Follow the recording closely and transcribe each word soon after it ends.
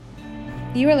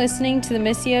You are listening to the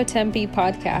Missio Tempe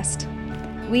podcast.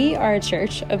 We are a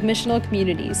church of missional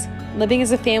communities, living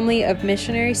as a family of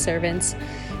missionary servants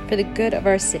for the good of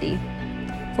our city.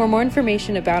 For more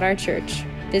information about our church,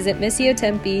 visit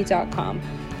missiotempe.com.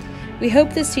 We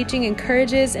hope this teaching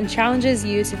encourages and challenges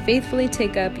you to faithfully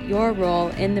take up your role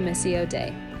in the Missio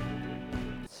Day.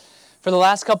 For the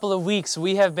last couple of weeks,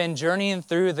 we have been journeying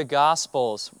through the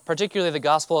Gospels, particularly the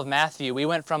Gospel of Matthew. We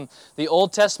went from the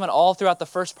Old Testament all throughout the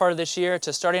first part of this year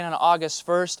to starting on August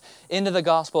 1st into the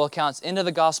Gospel accounts, into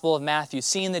the Gospel of Matthew,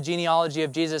 seeing the genealogy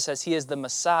of Jesus as He is the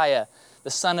Messiah, the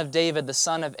son of David, the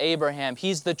son of Abraham.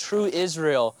 He's the true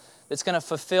Israel that's going to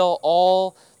fulfill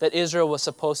all that Israel was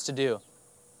supposed to do.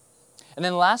 And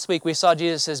then last week, we saw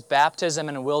Jesus' baptism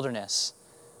in the wilderness.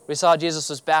 We saw Jesus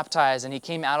was baptized and He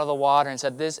came out of the water and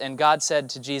said this, and God said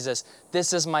to Jesus,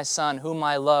 "This is my Son whom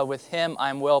I love, with Him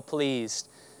I'm well pleased."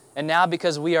 And now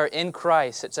because we are in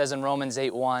Christ, it says in Romans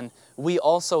 8:1, we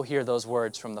also hear those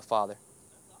words from the Father.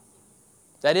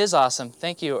 That is awesome.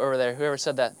 Thank you over there, whoever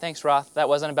said that. Thanks, Roth. That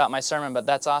wasn't about my sermon, but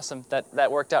that's awesome.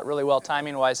 That worked out really well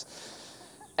timing-wise.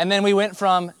 And then we went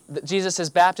from Jesus'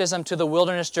 baptism to the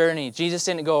wilderness journey. Jesus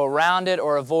didn't go around it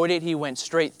or avoid it. He went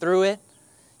straight through it.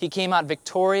 He came out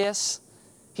victorious.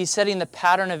 He's setting the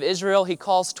pattern of Israel. He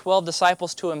calls 12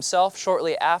 disciples to Himself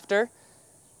shortly after,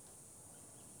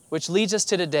 which leads us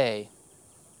to today.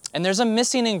 And there's a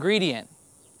missing ingredient.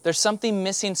 There's something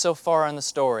missing so far in the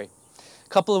story. A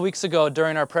couple of weeks ago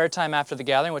during our prayer time after the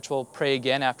gathering, which we'll pray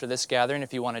again after this gathering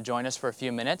if you want to join us for a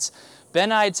few minutes,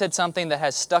 Ben Ide said something that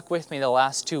has stuck with me the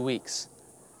last 2 weeks.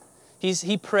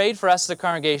 He prayed for us as a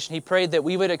congregation. He prayed that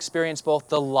we would experience both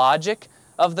the logic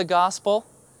of the gospel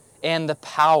and the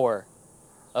power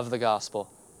of the gospel.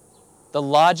 The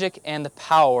logic and the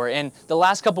power. And the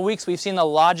last couple weeks we've seen the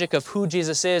logic of who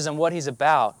Jesus is and what He's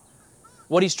about.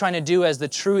 What He's trying to do as the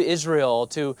true Israel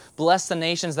to bless the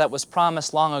nations that was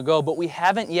promised long ago. But we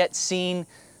haven't yet seen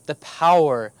the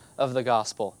power of the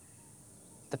gospel.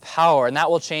 The power. And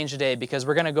that will change today because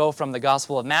we're going to go from the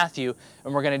Gospel of Matthew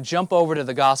and we're going to jump over to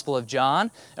the Gospel of John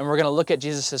and we're going to look at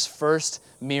Jesus' first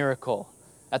miracle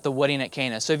at the wedding at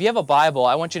Cana. So if you have a Bible,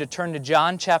 I want you to turn to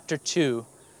John chapter 2.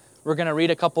 We're going to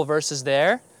read a couple verses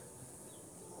there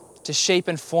to shape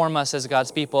and form us as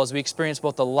God's people as we experience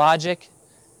both the logic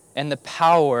and the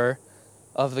power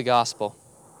of the gospel.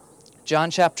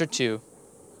 John chapter 2.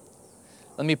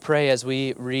 Let me pray as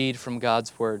we read from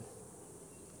God's Word.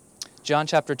 John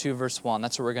chapter 2, verse 1.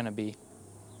 That's where we're going to be.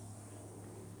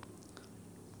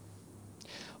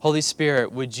 Holy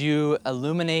Spirit, would you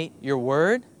illuminate your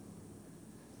Word?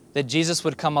 That Jesus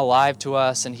would come alive to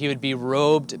us and He would be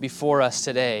robed before us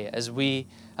today as we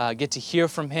get to hear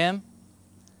from Him.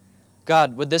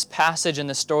 God, would this passage and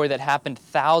this story that happened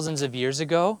thousands of years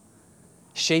ago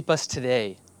shape us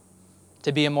today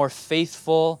to be a more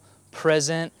faithful,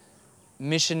 present,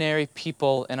 missionary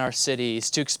people in our cities,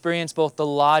 to experience both the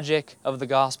logic of the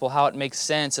gospel, how it makes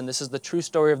sense, and this is the true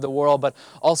story of the world, but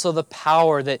also the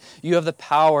power that you have the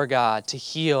power, God, to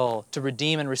heal, to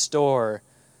redeem and restore,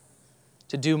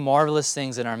 to do marvelous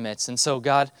things in our midst. And so,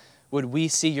 God, would we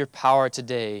see your power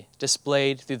today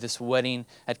displayed through this wedding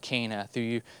at Cana,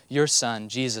 through your Son,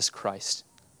 Jesus Christ.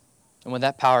 And would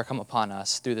that power come upon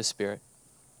us through the Spirit.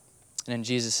 And in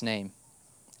Jesus' name,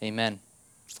 amen.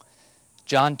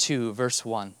 John 2, verse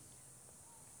 1.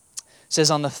 It says,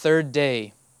 "On the third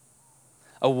day,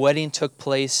 a wedding took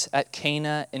place at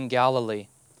Cana in Galilee.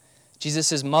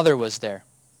 Jesus' mother was there.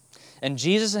 And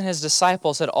Jesus and His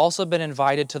disciples had also been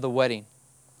invited to the wedding.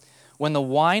 When the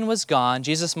wine was gone,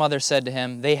 Jesus' mother said to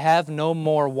Him, 'They have no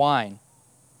more wine.'"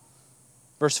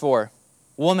 Verse 4,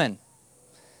 "Woman."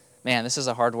 Man, this is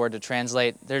a hard word to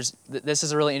translate. This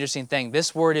is a really interesting thing.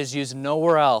 This word is used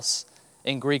nowhere else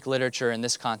in Greek literature in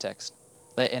this context,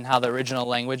 in how the original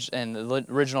language and the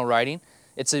original writing.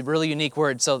 It's a really unique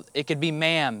word. So it could be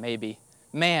ma'am, maybe.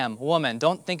 Ma'am, woman.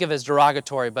 Don't think of it as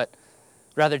derogatory, but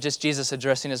rather just Jesus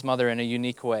addressing His mother in a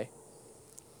unique way.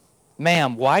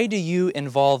 "Ma'am, why do you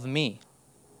involve me?"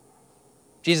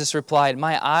 Jesus replied,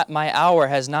 My hour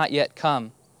has not yet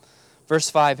come." Verse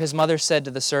 5, His mother said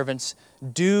to the servants,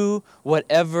 "Do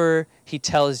whatever He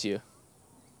tells you."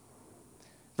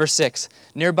 Verse 6,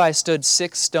 nearby stood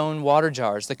 6 stone water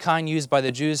jars, the kind used by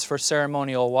the Jews for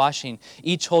ceremonial washing,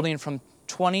 each holding from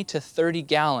 20 to 30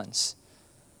 gallons.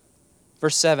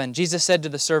 Verse 7, Jesus said to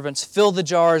the servants, "Fill the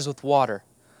jars with water."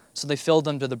 So they filled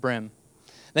them to the brim.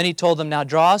 Then He told them, "Now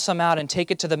draw some out and take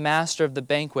it to the master of the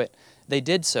banquet." They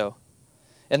did so.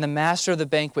 And the master of the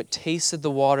banquet tasted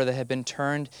the water that had been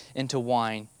turned into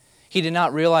wine. He did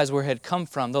not realize where it had come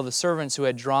from, though the servants who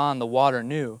had drawn the water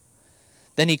knew.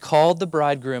 Then he called the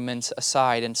bridegroom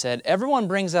aside and said, "Everyone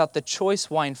brings out the choice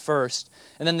wine first,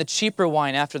 and then the cheaper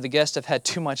wine after the guests have had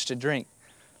too much to drink."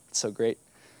 It's so great.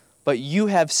 "But you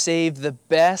have saved the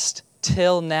best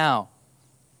till now."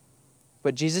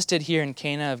 What Jesus did here in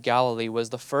Cana of Galilee was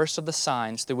the first of the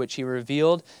signs through which he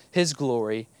revealed his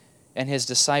glory, and his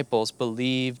disciples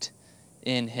believed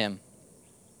in him.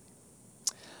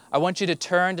 I want you to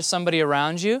turn to somebody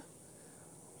around you.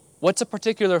 What's a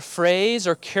particular phrase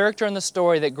or character in the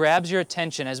story that grabs your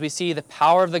attention as we see the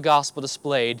power of the gospel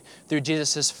displayed through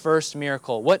Jesus' first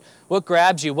miracle? What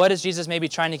grabs you? What is Jesus maybe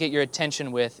trying to get your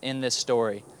attention with in this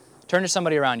story? Turn to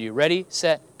somebody around you. Ready,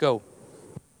 set, go.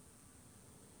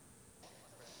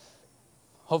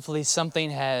 Hopefully something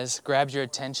has grabbed your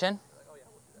attention.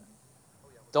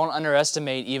 Don't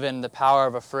underestimate even the power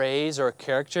of a phrase or a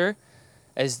character,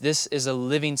 as this is a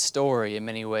living story in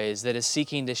many ways that is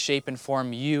seeking to shape and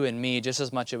form you and me just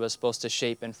as much as it was supposed to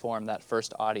shape and form that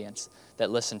first audience that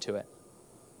listened to it.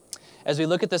 As we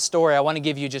look at this story, I want to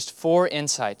give you just four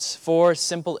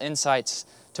simple insights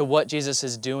to what Jesus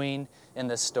is doing in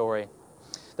this story.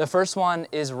 The first one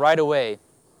is right away.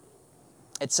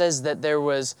 It says that there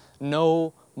was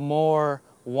no more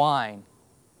wine.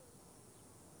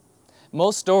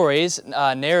 Most stories,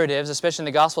 narratives, especially in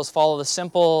the Gospels, follow the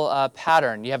simple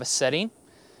pattern. You have a setting,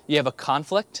 you have a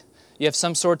conflict, you have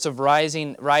some sorts of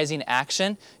rising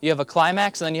action, you have a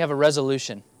climax, and then you have a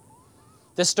resolution.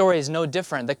 This story is no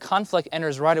different. The conflict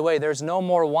enters right away. There's no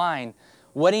more wine.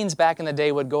 Weddings back in the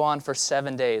day would go on for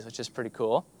 7 days, which is pretty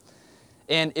cool.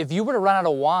 And if you were to run out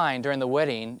of wine during the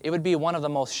wedding, it would be one of the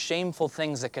most shameful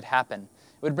things that could happen.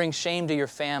 It would bring shame to your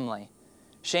family.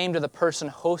 Shame to the person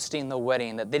hosting the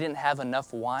wedding that they didn't have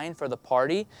enough wine for the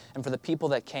party and for the people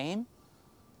that came.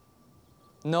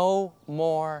 No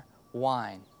more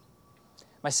wine.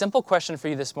 My simple question for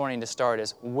you this morning to start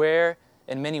is, where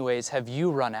in many ways have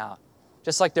you run out?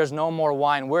 Just like there's no more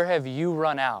wine, where have you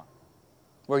run out?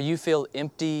 Where you feel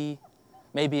empty,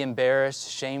 maybe embarrassed,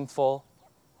 shameful.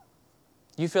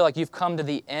 You feel like you've come to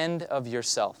the end of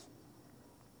yourself.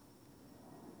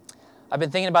 I've been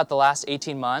thinking about the last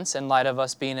 18 months in light of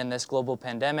us being in this global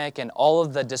pandemic and all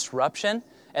of the disruption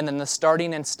and then the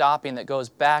starting and stopping that goes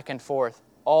back and forth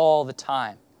all the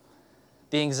time.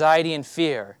 The anxiety and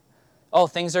fear. Oh,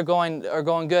 things are going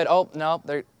good. Oh, no,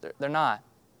 they're not.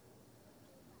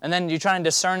 And then you're trying to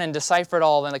discern and decipher it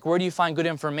all, and like, where do you find good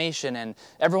information? And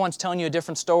everyone's telling you a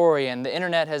different story, and the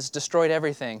internet has destroyed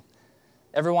everything.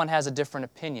 Everyone has a different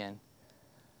opinion.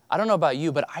 I don't know about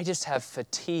you, but I just have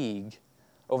fatigue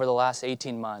over the last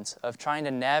 18 months of trying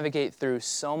to navigate through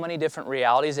so many different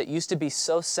realities that used to be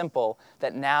so simple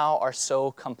that now are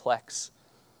so complex.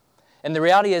 And the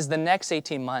reality is the next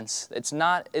 18 months,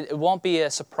 it won't be a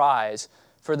surprise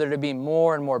for there to be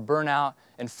more and more burnout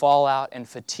and fallout and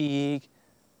fatigue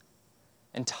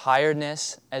and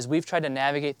tiredness as we've tried to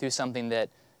navigate through something that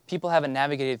people haven't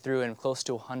navigated through in close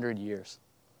to 100 years.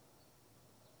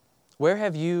 Where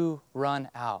have you run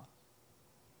out?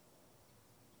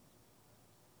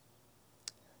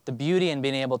 The beauty in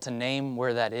being able to name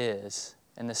where that is,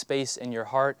 and the space in your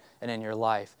heart and in your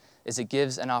life, is it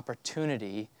gives an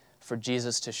opportunity for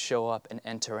Jesus to show up and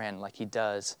enter in like he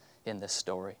does in this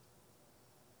story.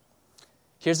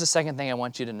 Here's the second thing I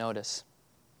want you to notice.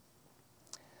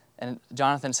 And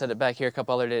Jonathan said it back here a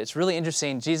couple other days. It's really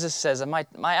interesting. Jesus says, my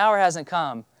hour hasn't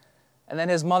come. And then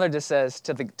his mother just says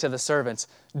to the servants,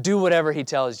 do whatever he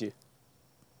tells you.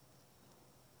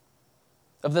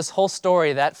 Of this whole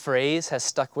story, that phrase has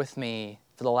stuck with me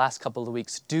for the last couple of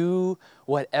weeks. Do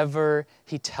whatever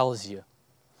he tells you.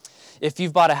 If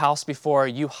you've bought a house before,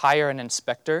 you hire an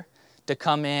inspector to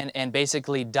come in and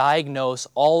basically diagnose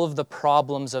all of the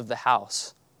problems of the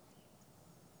house.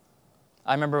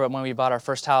 I remember when we bought our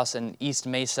first house in East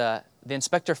Mesa, the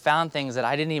inspector found things that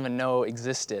I didn't even know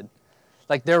existed.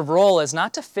 Like, their role is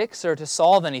not to fix or to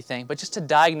solve anything, but just to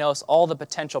diagnose all the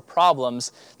potential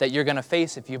problems that you're going to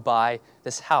face if you buy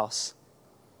this house.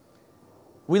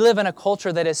 We live in a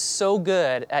culture that is so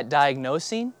good at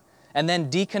diagnosing and then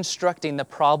deconstructing the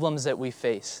problems that we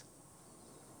face.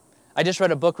 I just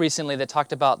read a book recently that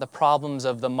talked about the problems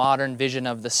of the modern vision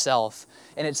of the self.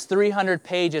 And it's 300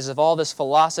 pages of all this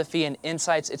philosophy and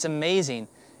insights. It's amazing.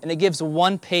 And it gives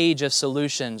 1 page of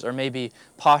solutions or maybe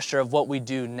posture of what we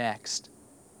do next.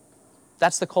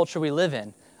 That's the culture we live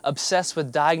in. Obsessed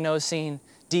with diagnosing,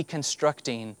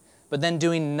 deconstructing, but then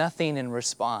doing nothing in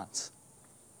response.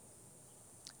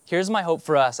 Here's my hope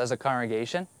for us as a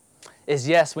congregation. Is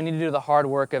yes, we need to do the hard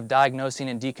work of diagnosing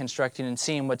and deconstructing and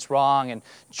seeing what's wrong and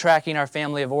tracking our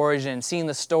family of origin and seeing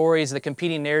the stories, the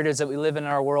competing narratives that we live in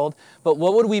our world. But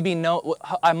what would we be known?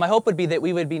 My hope would be that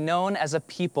we would be known as a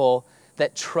people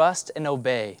that trust and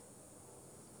obey.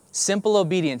 Simple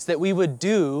obedience, that we would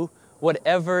do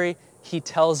whatever He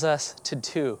tells us to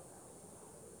do.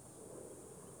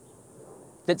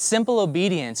 That simple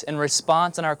obedience and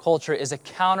response in our culture is a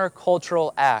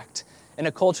countercultural act in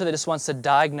a culture that just wants to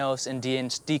diagnose and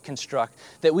deconstruct.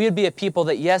 That we would be a people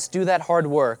that, yes, do that hard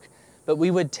work, but we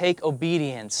would take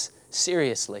obedience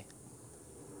seriously.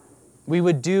 We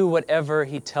would do whatever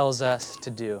He tells us to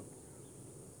do.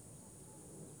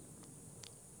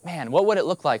 Man, what would it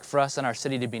look like for us in our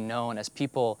city to be known as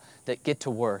people that get to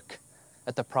work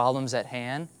at the problems at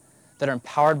hand, that are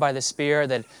empowered by the Spirit,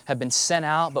 that have been sent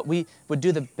out, but we would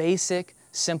do the basic,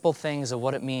 simple things of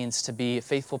what it means to be a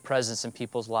faithful presence in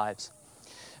people's lives.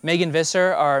 Megan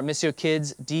Visser, our Missio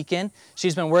Kids deacon,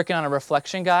 she's been working on a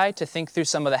reflection guide to think through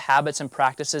some of the habits and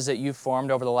practices that you've formed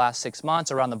over the last 6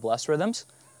 months around the blessed rhythms: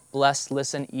 bless,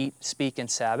 listen, eat, speak, and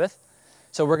Sabbath.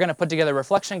 So we're going to put together a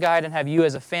reflection guide and have you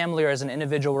as a family or as an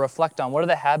individual reflect on what are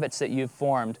the habits that you've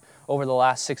formed over the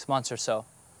last 6 months or so.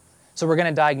 So we're going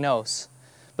to diagnose.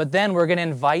 But then we're going to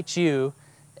invite you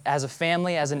as a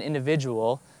family, as an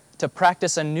individual, to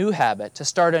practice a new habit, to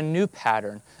start a new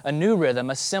pattern, a new rhythm,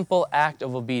 a simple act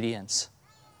of obedience.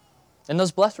 And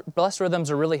those blessed rhythms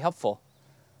are really helpful.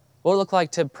 What would it look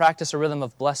like to practice a rhythm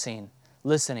of blessing,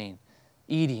 listening,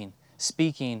 eating,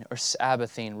 speaking, or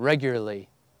Sabbathing regularly?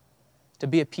 To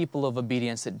be a people of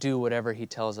obedience that do whatever He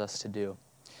tells us to do.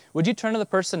 Would you turn to the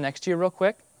person next to you real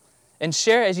quick and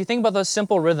share, as you think about those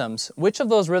simple rhythms, which of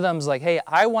those rhythms, like, hey,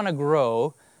 I want to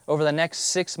grow over the next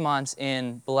 6 months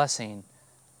in blessing,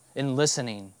 in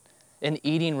listening, in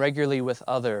eating regularly with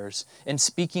others, in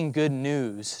speaking good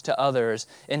news to others,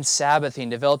 in Sabbathing,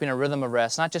 developing a rhythm of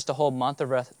rest, not just a whole month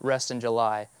of rest in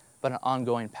July, but an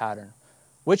ongoing pattern.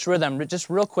 Which rhythm, just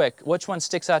real quick, which one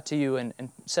sticks out to you, and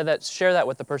share that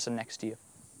with the person next to you.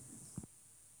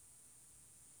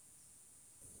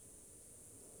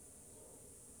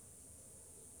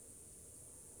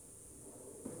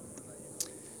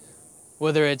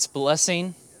 Whether it's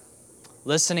blessing,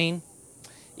 listening,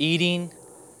 eating,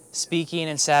 speaking,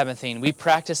 and Sabbathing, we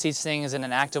practice these things in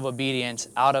an act of obedience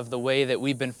out of the way that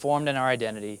we've been formed in our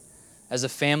identity as a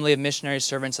family of missionary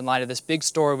servants in light of this big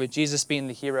story with Jesus being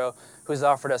the hero who's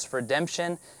offered us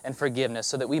redemption and forgiveness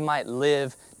so that we might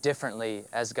live differently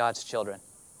as God's children.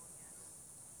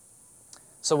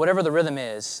 So whatever the rhythm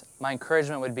is, my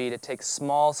encouragement would be to take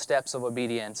small steps of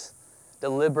obedience,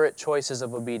 deliberate choices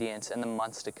of obedience in the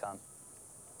months to come.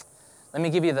 Let me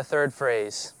give you the third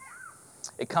phrase.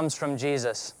 It comes from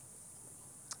Jesus.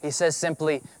 He says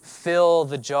simply, fill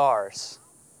the jars.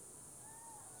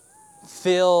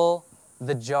 Fill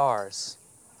the jars.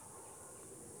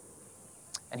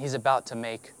 And He's about to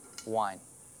make wine.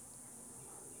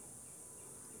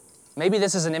 Maybe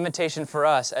this is an invitation for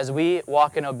us as we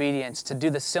walk in obedience to do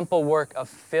the simple work of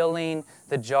filling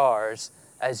the jars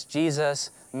as Jesus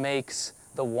makes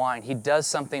the wine. He does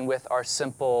something with our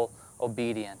simple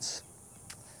obedience.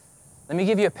 Let me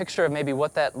give you a picture of maybe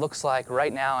what that looks like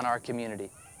right now in our community.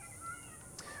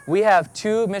 We have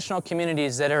 2 missional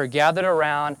communities that are gathered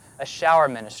around a shower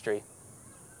ministry.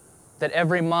 That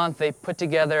every month they put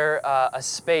together a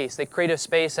space. They create a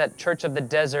space at Church of the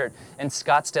Desert in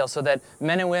Scottsdale so that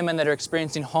men and women that are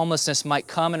experiencing homelessness might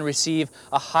come and receive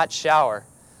a hot shower.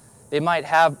 They might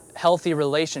have healthy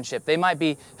relationship. They might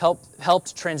be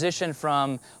helped transition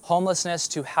from homelessness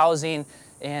to housing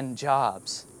and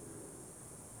jobs.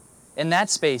 In that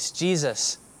space,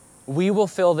 Jesus, we will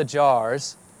fill the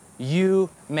jars. You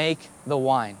make the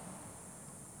wine.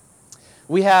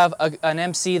 We have an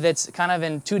MC that's kind of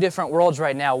in 2 different worlds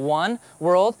right now. One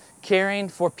world, caring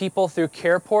for people through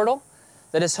Care Portal,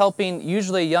 that is helping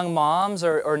usually young moms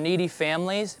or needy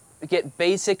families get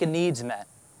basic needs met.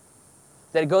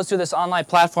 That it goes through this online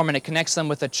platform and it connects them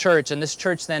with a church, and this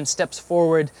church then steps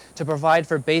forward to provide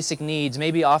for basic needs,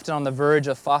 maybe often on the verge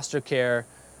of foster care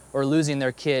or losing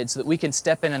their kids, so that we can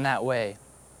step in that way.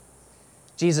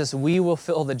 Jesus, we will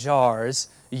fill the jars.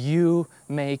 You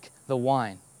make the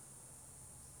wine.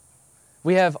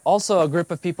 We have also a group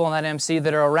of people in that MC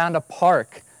that are around a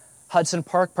park, Hudson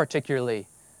Park particularly,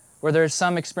 where there's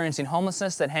some experiencing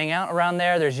homelessness that hang out around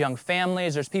there. There's young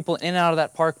families. There's people in and out of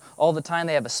that park all the time.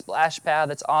 They have a splash pad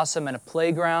that's awesome and a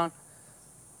playground.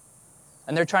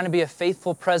 And they're trying to be a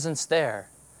faithful presence there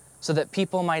so that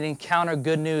people might encounter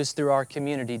good news through our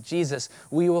community. Jesus,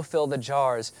 we will fill the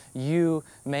jars. You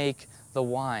make the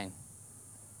wine.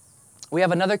 We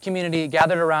have another community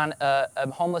gathered around a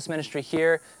homeless ministry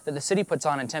here that the city puts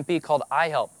on in Tempe called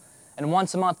iHelp. And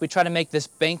once a month we try to make this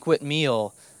banquet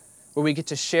meal where we get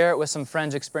to share it with some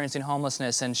friends experiencing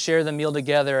homelessness and share the meal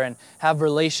together and have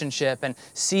relationship and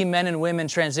see men and women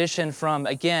transition from,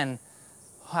 again,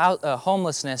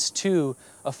 homelessness to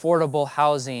affordable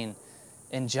housing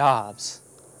and jobs.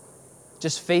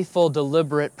 Just faithful,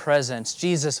 deliberate presence.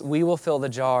 Jesus, we will fill the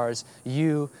jars.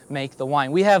 You make the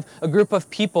wine. We have a group of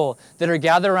people that are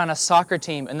gathered around a soccer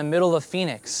team in the middle of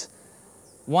Phoenix.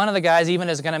 One of the guys even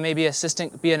is going to maybe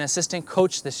be an assistant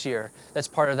coach this year that's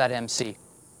part of that MC.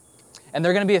 And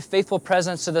they're going to be a faithful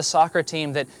presence to the soccer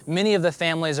team that many of the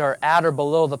families are at or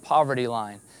below the poverty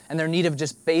line, and they're in need of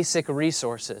just basic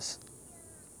resources.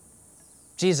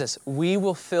 Jesus, we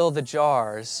will fill the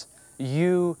jars.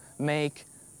 You make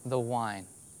the wine.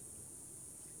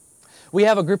 We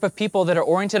have a group of people that are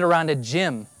oriented around a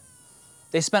gym.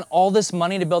 They spent all this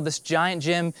money to build this giant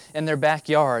gym in their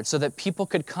backyard so that people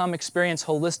could come experience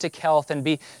holistic health and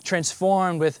be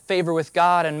transformed with favor with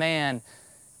God and man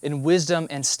in wisdom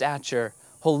and stature.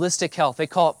 Holistic health. They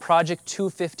call it Project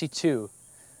 252.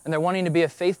 And they're wanting to be a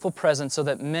faithful presence so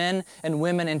that men and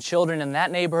women and children in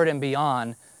that neighborhood and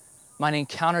beyond might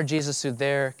encounter Jesus through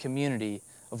their community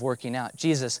of working out.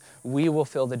 Jesus, we will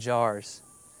fill the jars.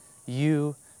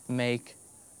 You make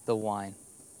the wine.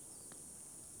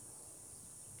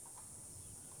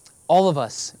 All of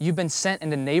us, you've been sent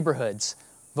into neighborhoods,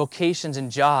 vocations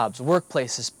and jobs,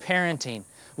 workplaces, parenting,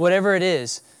 whatever it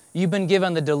is. You've been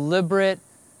given the deliberate,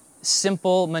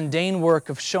 simple, mundane work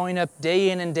of showing up day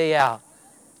in and day out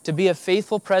to be a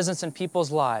faithful presence in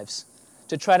people's lives,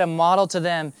 to try to model to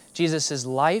them Jesus'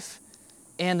 life,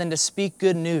 and then to speak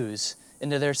good news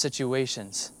into their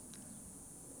situations.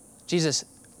 Jesus,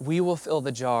 we will fill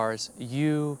the jars.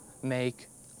 You make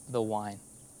the wine.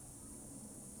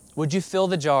 Would you fill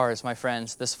the jars, my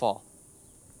friends, this fall?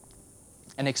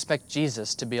 And expect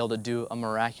Jesus to be able to do a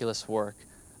miraculous work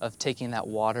of taking that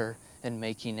water and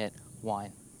making it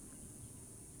wine.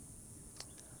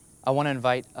 I want to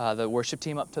invite the worship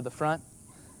team up to the front.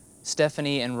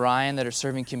 Stephanie and Ryan that are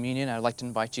serving communion, I'd like to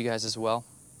invite you guys as well.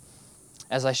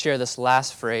 As I share this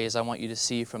last phrase, I want you to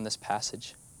see from this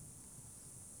passage.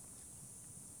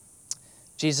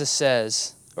 Jesus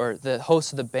says, or the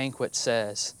host of the banquet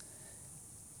says,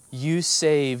 you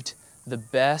saved the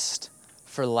best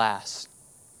for last.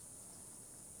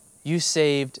 You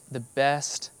saved the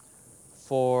best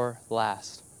for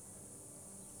last.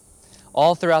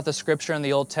 All throughout the Scripture in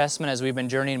the Old Testament, as we've been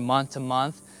journeying month to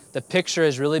month, the picture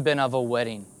has really been of a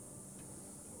wedding.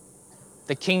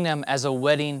 The kingdom as a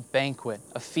wedding banquet,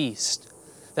 a feast.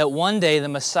 That one day the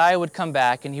Messiah would come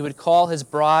back and he would call his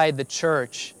bride, the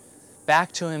church,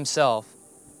 back to himself.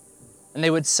 And they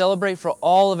would celebrate for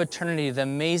all of eternity the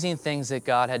amazing things that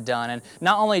God had done. And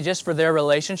not only just for their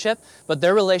relationship, but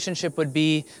their relationship would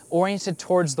be oriented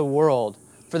towards the world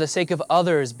for the sake of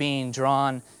others being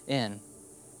drawn in.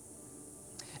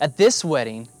 At this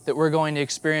wedding that we're going to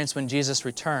experience when Jesus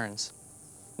returns,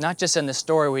 not just in the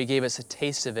story where he gave us a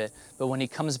taste of it, but when he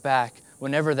comes back,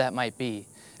 whenever that might be.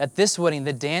 At this wedding,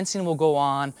 the dancing will go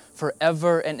on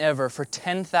forever and ever, for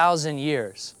 10,000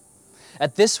 years.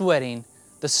 At this wedding,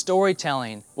 the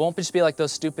storytelling won't just be like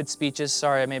those stupid speeches.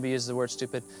 Sorry, I maybe used the word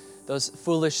stupid. Those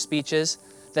foolish speeches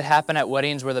that happen at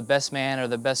weddings where the best man or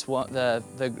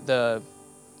the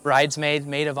bridesmaid,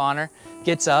 maid of honor,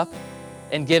 gets up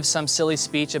and gives some silly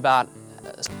speech about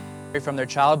a story from their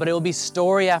child. But it will be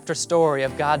story after story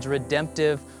of God's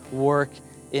redemptive work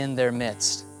in their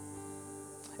midst.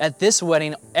 At this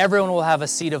wedding, everyone will have a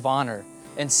seat of honor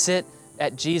and sit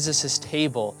at Jesus'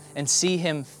 table and see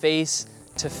him face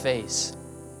to face.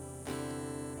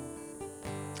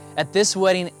 At this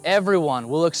wedding, everyone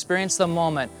will experience the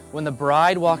moment when the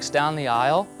bride walks down the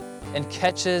aisle and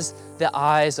catches the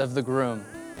eyes of the groom.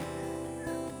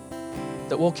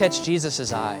 That we'll catch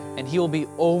Jesus' eye, and he will be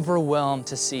overwhelmed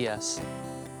to see us.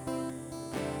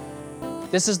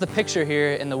 This is the picture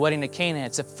here in the wedding at Cana.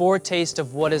 It's a foretaste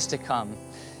of what is to come.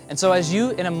 And so as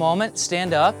you, in a moment,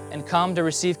 stand up and come to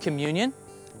receive communion,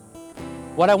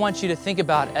 what I want you to think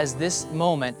about as this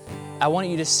moment, I want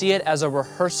you to see it as a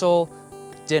rehearsal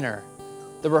dinner.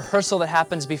 The rehearsal that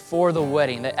happens before the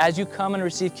wedding. That as you come and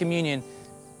receive communion,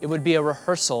 it would be a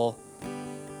rehearsal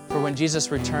for when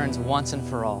Jesus returns once and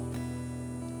for all.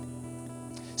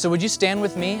 So would you stand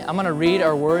with me? I'm going to read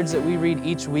our words that we read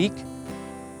each week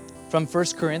from 1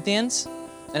 Corinthians,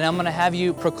 and I'm going to have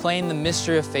you proclaim the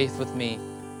mystery of faith with me.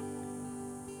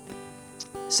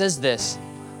 It says this,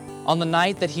 on the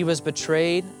night that he was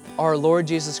betrayed, our Lord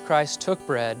Jesus Christ took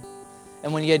bread,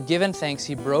 and when he had given thanks,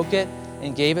 he broke it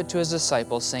and gave it to his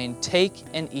disciples, saying, take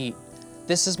and eat.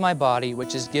 This is my body,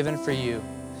 which is given for you.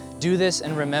 Do this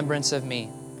in remembrance of me.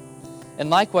 And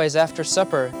likewise, after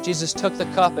supper, Jesus took the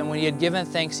cup, and when he had given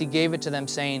thanks, he gave it to them,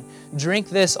 saying, drink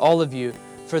this, all of you,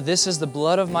 for this is the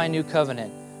blood of my new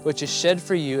covenant, which is shed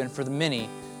for you and for the many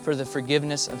for the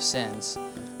forgiveness of sins.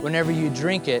 Whenever you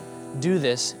drink it, do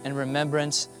this in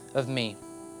remembrance of me.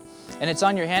 And it's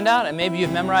on your handout, and maybe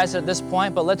you've memorized it at this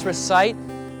point, but let's recite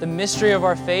the mystery of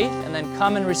our faith and then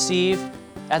come and receive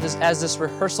as this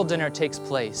rehearsal dinner takes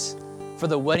place for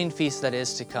the wedding feast that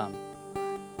is to come.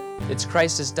 It's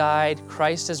Christ has died,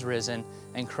 Christ has risen,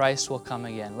 and Christ will come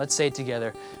again. Let's say it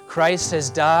together. Christ has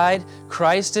died,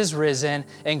 Christ is risen,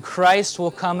 and Christ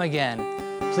will come again.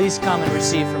 Please come and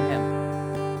receive from him.